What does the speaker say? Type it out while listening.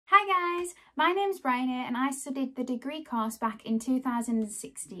guys, my name's Bryony and I studied the degree course back in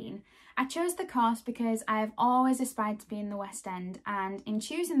 2016. I chose the course because I have always aspired to be in the West End, and in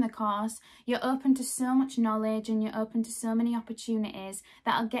choosing the course you're open to so much knowledge and you're open to so many opportunities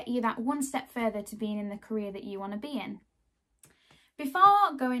that'll get you that one step further to being in the career that you want to be in.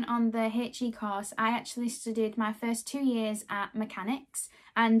 Before going on the HE course, I actually studied my first 2 years at mechanics,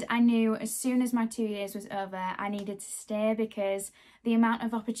 and I knew as soon as my 2 years was over I needed to stay because the amount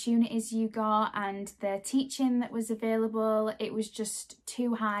of opportunities you got and the teaching that was available, it was just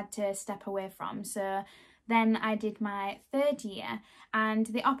too hard to step away from. So then I did my 3rd year and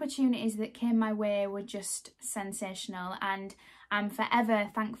the opportunities that came my way were just sensational, and I'm forever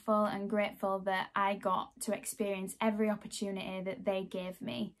thankful and grateful that I got to experience every opportunity that they gave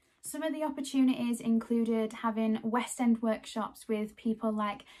me. Some of the opportunities included having West End workshops with people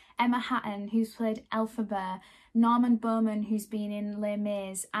like Emma Hatton, who's played Elphaba, Norman Bowman, who's been in Les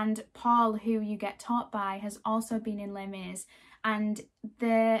Mis, and Paul, who you get taught by, has also been in Les Mis. And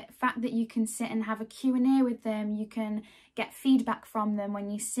the fact that you can sit and have a Q&A with them, you can get feedback from them when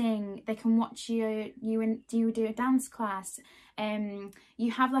you sing, they can watch you do a dance class,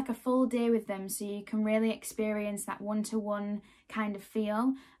 you have like a full day with them, so you can really experience that one-to-one kind of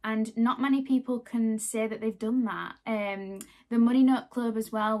feel, and not many people can say that they've done that. The Money Note Club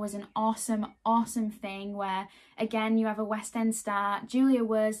as well was an awesome thing where again you have a West End star, Julia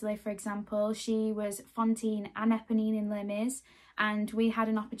Worsley for example, she was Fantine and Eponine in Les Mis, and we had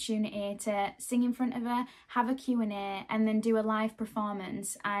an opportunity to sing in front of her, have a Q&A and then do a live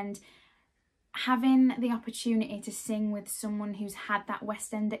performance. And having the opportunity to sing with someone who's had that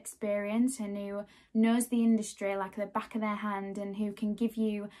West End experience and who knows the industry like the back of their hand and who can give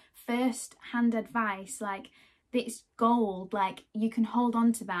you first-hand advice, like, it's gold. Like, you can hold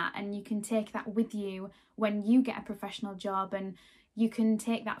on to that and you can take that with you when you get a professional job, and you can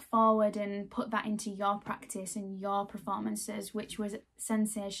take that forward and put that into your practice and your performances, which was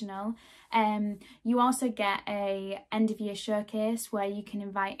sensational. You also get a end of year showcase where you can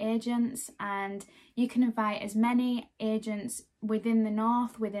invite agents, and you can invite as many agents within the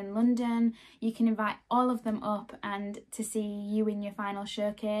north, within London. You can invite all of them up and to see you in your final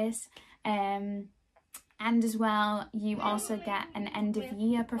showcase. And as well, you also get an end of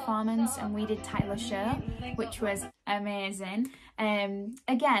year performance, and we did Tyler's show, which was amazing.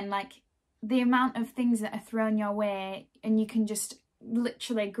 Again, like, the amount of things that are thrown your way and you can just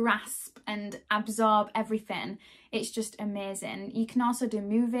literally grasp and absorb everything, it's just amazing. You can also do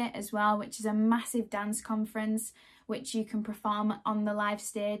Move It as well, which is a massive dance conference which you can perform on the live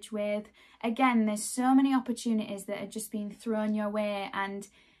stage with. Again, there's so many opportunities that are just being thrown your way, and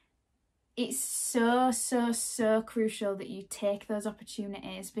it's so crucial that you take those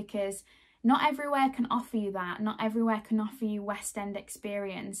opportunities, because not everywhere can offer you that. Not everywhere can offer you West End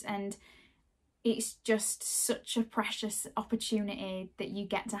experience, and it's just such a precious opportunity that you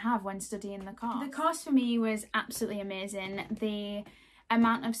get to have when studying the course. The course for me was absolutely amazing. The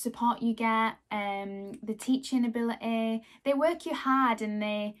amount of support you get, the teaching ability, they work you hard and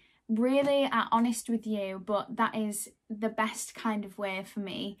they really are honest with you, but that is the best kind of way for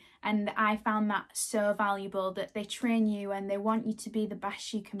me, and I found that so valuable, that they train you and they want you to be the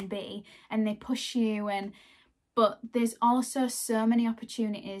best you can be and they push you, but there's also so many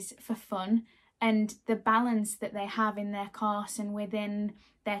opportunities for fun, and the balance that they have in their course and within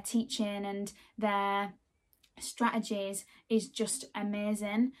their teaching and their strategies is just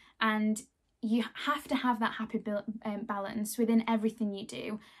amazing. And you have to have that happy balance within everything you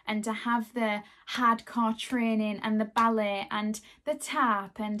do, and to have the hardcore training and the ballet and the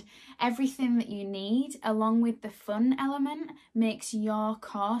tap and everything that you need along with the fun element makes your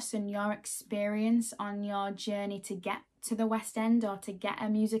course and your experience on your journey to get to the West End or to get a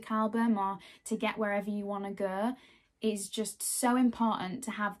music album or to get wherever you want to go is just so important, to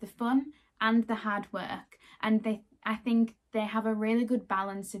have the fun and the hard work. And I think they have a really good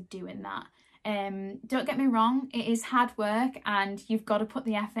balance of doing that. Don't get me wrong, it is hard work and you've got to put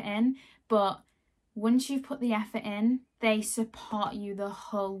the effort in, but once you've put the effort in, they support you the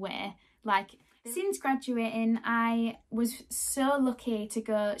whole way. Like, since graduating, I was so lucky to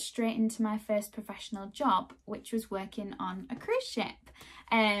go straight into my first professional job, which was working on a cruise ship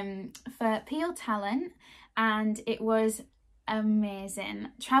for Peel Talent, and it was amazing.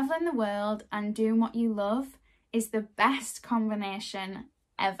 Traveling the world and doing what you love is the best combination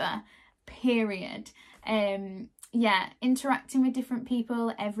ever. Period. Yeah, interacting with different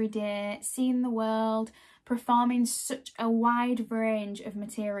people every day, seeing the world, performing such a wide range of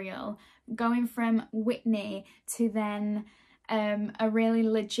material, going from Whitney to then a really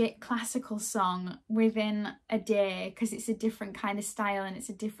legit classical song within a day, because it's a different kind of style and it's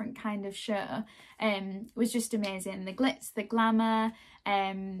a different kind of show, was just amazing. The glitz, the glamour,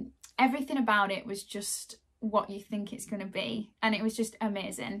 everything about it was just what you think it's going to be, and it was just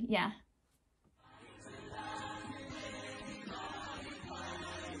amazing. Yeah.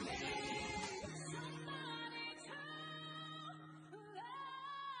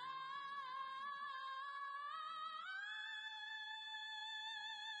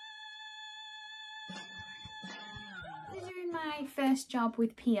 During my first job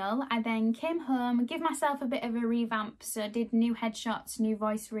with Peel, I then came home, gave myself a bit of a revamp, so did new headshots, new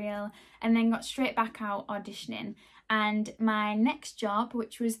voice reel, and then got straight back out auditioning. And my next job,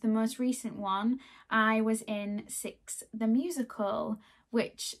 which was the most recent one, I was in Six the Musical,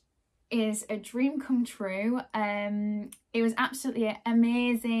 which is a dream come true. It was absolutely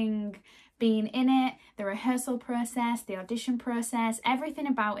amazing being in it. The rehearsal process, the audition process, everything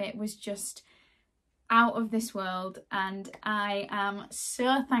about it was just out of this world, and I am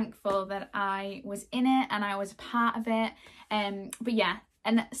so thankful that I was in it and I was a part of it. But yeah,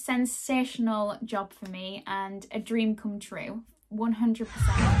 a sensational job for me and a dream come true, 100%.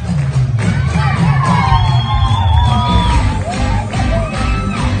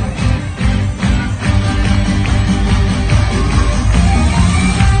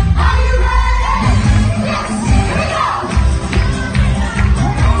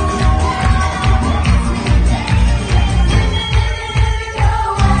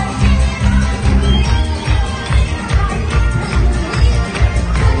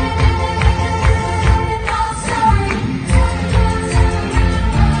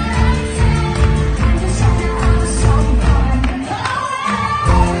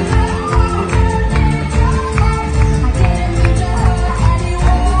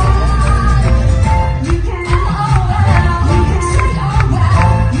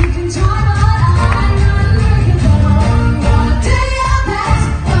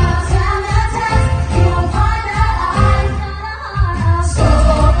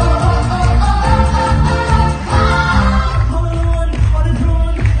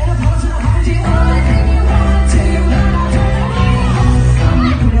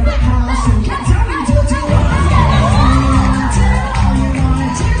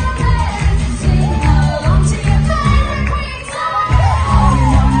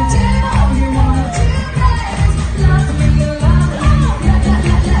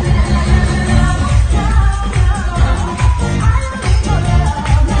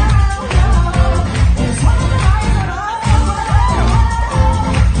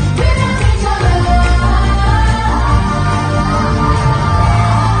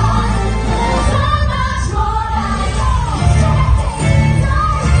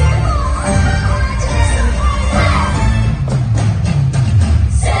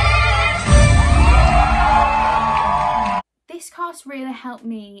 Really helped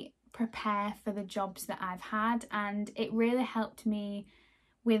me prepare for the jobs that I've had, and it really helped me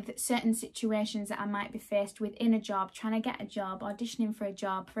with certain situations that I might be faced with in a job, trying to get a job, auditioning for a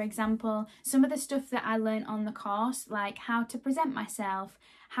job. For example, some of the stuff that I learned on the course, like how to present myself,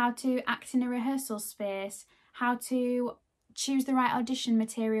 how to act in a rehearsal space, how to choose the right audition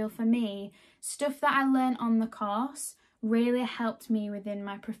material for me, stuff that I learned on the course really helped me within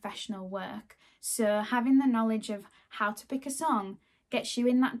my professional work. So having the knowledge of how to pick a song gets you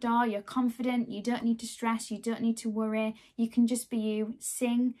in that door, you're confident, you don't need to stress, you don't need to worry, you can just be you,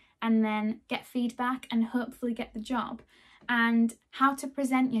 sing and then get feedback and hopefully get the job. And how to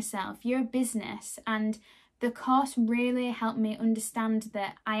present yourself, you're a business, and the course really helped me understand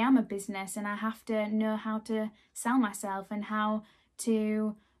that I am a business and I have to know how to sell myself and how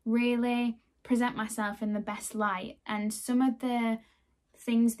to really present myself in the best light. And some of the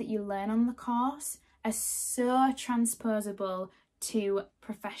things that you learn on the course are so transposable to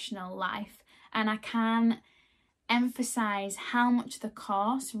professional life, and I can emphasize how much the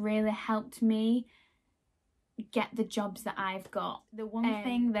course really helped me get the jobs that I've got. The one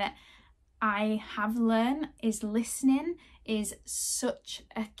thing that I have learned is listening is such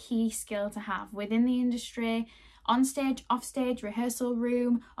a key skill to have within the industry. On stage, off stage, rehearsal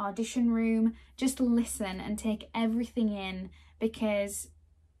room, audition room, just listen and take everything in, because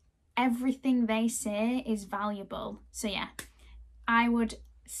everything they say is valuable. So yeah, I would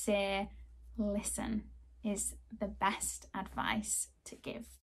say listen is the best advice to give.